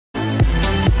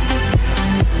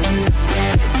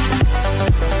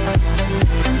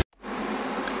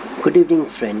Good evening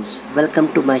friends,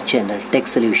 welcome to my channel Tech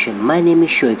Solution. My name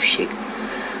is Shoaib Sheikh.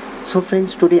 So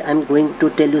friends, today I'm going to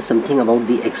tell you something about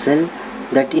the Excel,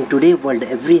 that in today's world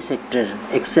every sector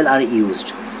Excel are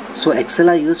used. So Excel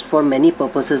are used for many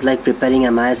purposes like preparing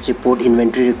MIS report,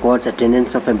 inventory records,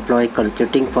 attendance of employee,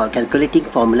 calculating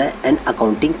formula and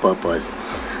accounting purpose.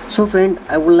 So friend,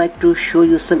 I would like to show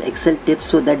you some Excel tips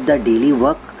so that the daily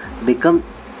work become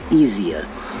easier.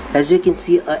 As you can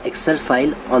see a Excel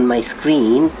file on my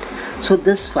screen. So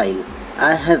this file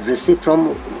I have received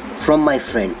from my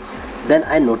friend. Then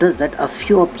I noticed that a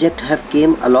few objects have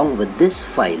came along with this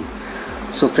file.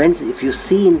 So friends, if you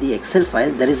see in the Excel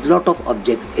file, there is lot of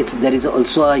objects. There is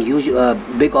also a huge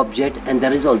big object, and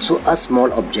there is also a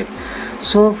small object.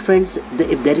 So friends,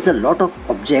 if there is a lot of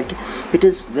object, it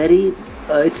is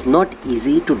it's not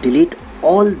easy to delete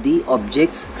all the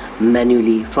objects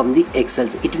manually from the Excel.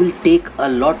 It will take a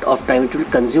lot of time, it will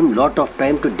consume lot of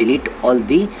time to delete all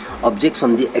the objects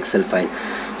from the Excel file.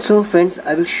 So friends,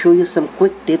 I will show you some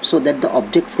quick tips so that the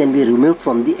objects can be removed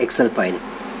from the Excel file.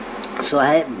 So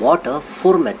I bought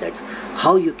 4 methods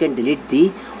how you can delete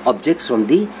the objects from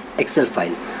the Excel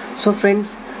file. So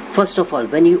friends, first of all,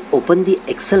 when you open the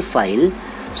Excel file,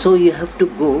 so you have to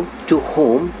go to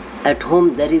home. At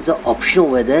home there is an option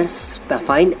over there,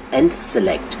 find and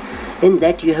select. In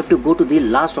that you have to go to the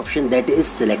last option, that is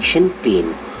selection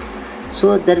pane.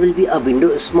 So there will be a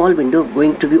window, a small window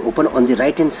going to be open on the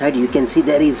right hand side. You can see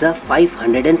there is a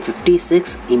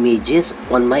 556 images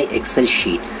on my Excel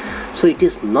sheet. So it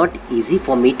is not easy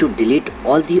for me to delete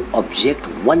all the object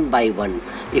one by one.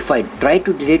 If I try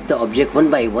to delete the object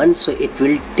one by one, so it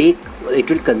will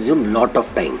consume lot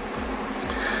of time.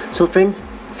 So friends,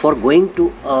 for going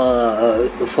to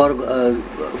for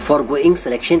going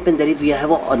selection pane, there we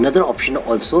have another option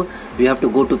also. We have to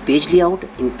go to page layout.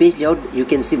 In page layout you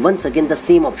can see once again the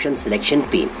same option, selection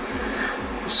pane.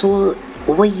 So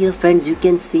over here friends, you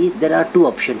can see there are 2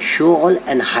 options, show all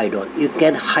and hide all. You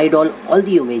can hide all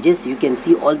the images. You can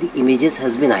see all the images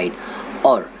has been hide,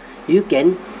 or you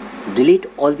can delete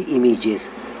all the images.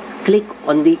 Click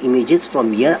on the images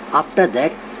from here. After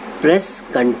that press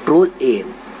Ctrl A.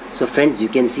 So friends, you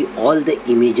can see all the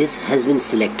images has been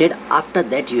selected. After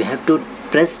that you have to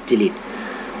press delete.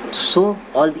 So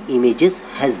all the images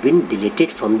has been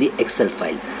deleted from the Excel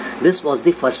file. This was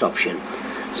the first option.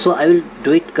 So I will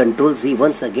do it Ctrl Z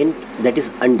once again, that is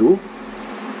undo.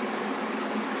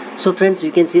 So friends,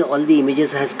 you can see all the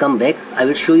images has come back. I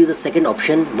will show you the second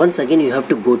option. Once again you have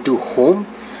to go to home.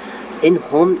 In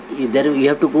home you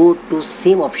have to go to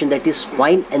same option, that is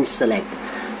find and select.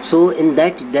 So in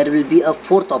that there will be a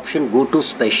 4th option, go to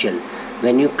special.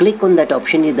 When you click on that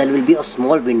option, there will be a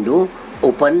small window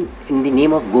open in the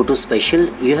name of go to special.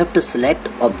 You have to select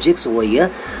objects over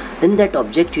here. In that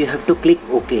object you have to click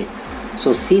OK.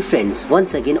 So see friends,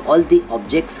 once again all the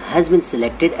objects has been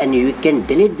selected and you can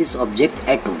delete this object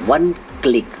at one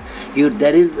click. You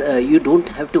don't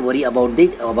have to worry about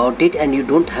it, and you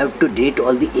don't have to delete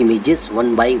all the images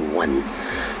one by one.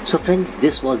 So friends,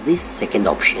 this was the second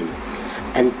option.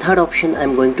 And third option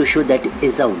I'm going to show, that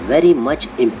is a very much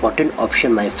important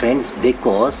option my friends,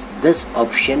 because this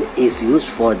option is used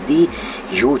for the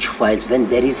huge files, when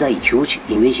there is a huge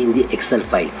image in the Excel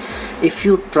file. If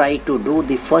you try to do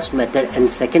the first method and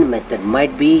second method,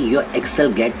 might be your Excel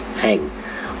get hang,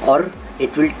 or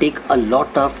it will take a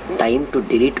lot of time to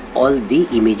delete all the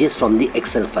images from the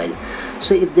Excel file.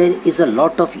 So if there is a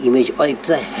lot of image or it's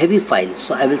a heavy file,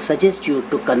 so I will suggest you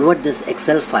to convert this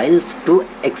Excel file to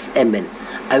XML.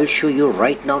 I will show you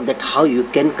right now that how you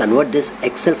can convert this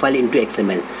Excel file into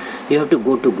XML. You have to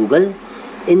go to Google.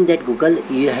 In that Google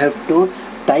you have to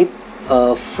type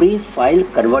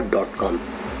freefileconvert.com,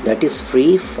 that is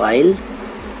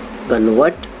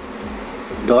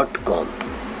freefileconvert.com.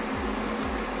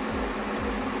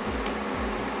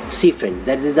 See friend,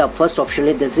 that is the first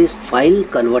option. This is file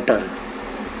converter.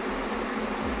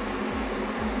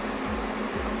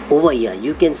 Over here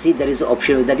you can see there is an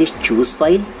option, that is choose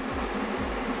file.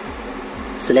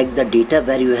 Select the data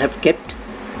where you have kept,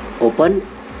 open,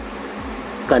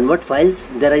 convert files.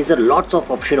 There is a lots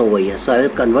of option over here, so I will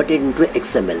convert it into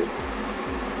XML.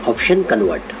 Option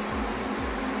convert.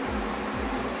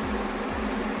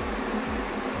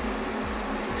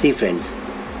 See friends,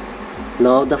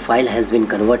 now the file has been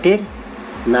converted.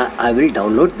 Now I will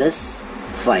download this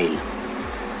file.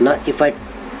 Now if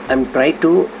I'm trying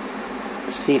to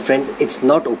see friends, it's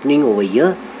not opening over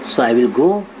here, so I will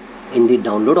go in the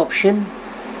download option.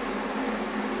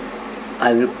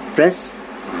 I will press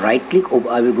right click.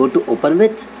 I will go to open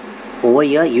with. Over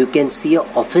here you can see a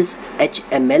Office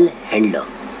HTML handler.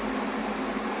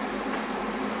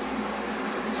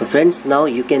 So friends, now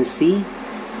you can see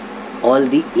all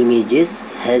the images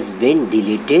has been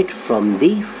deleted from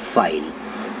the file.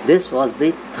 This was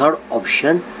the third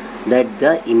option, that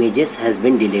the images has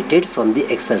been deleted from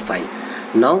the Excel file.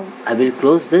 Now I will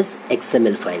close this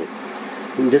XML file.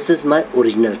 This is my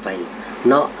original file.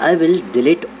 Now I will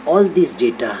delete all this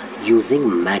data using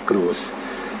macros.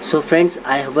 So friends,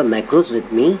 I have a macros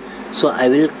with me, so I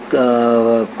will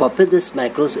copy this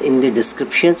macros in the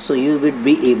description, so you will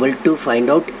be able to find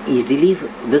out easily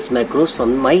this macros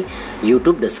from my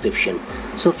YouTube description.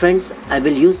 So friends, I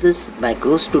will use this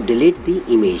macros to delete the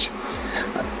image.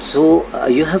 So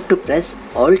you have to press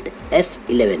Alt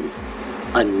F11.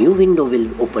 A new window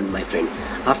will open, my friend.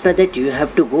 After that you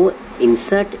have to go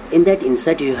insert. In that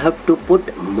insert you have to put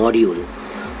module.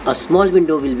 A small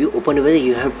window will be open where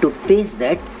you have to paste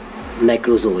that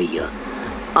macros over here.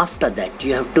 After that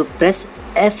you have to press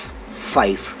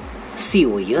F5. See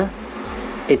over here,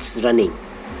 it's running.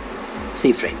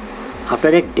 See friend,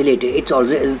 after that delete it. It's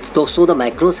already, so the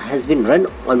macros has been run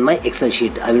on my Excel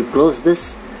sheet. I will close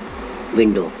this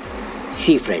window.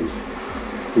 See friends,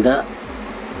 the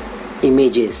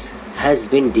images has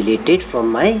been deleted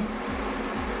from my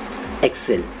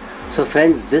Excel. So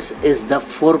friends, this is the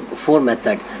four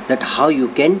method that how you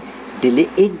can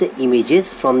delete the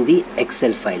images from the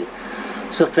Excel file.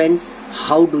 So friends,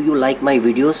 how do you like my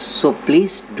videos? So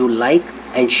please do like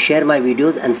and share my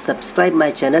videos and subscribe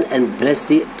my channel and press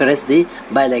the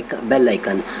bell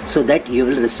icon so that you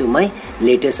will receive my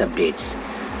latest updates.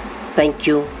 Thank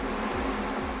you.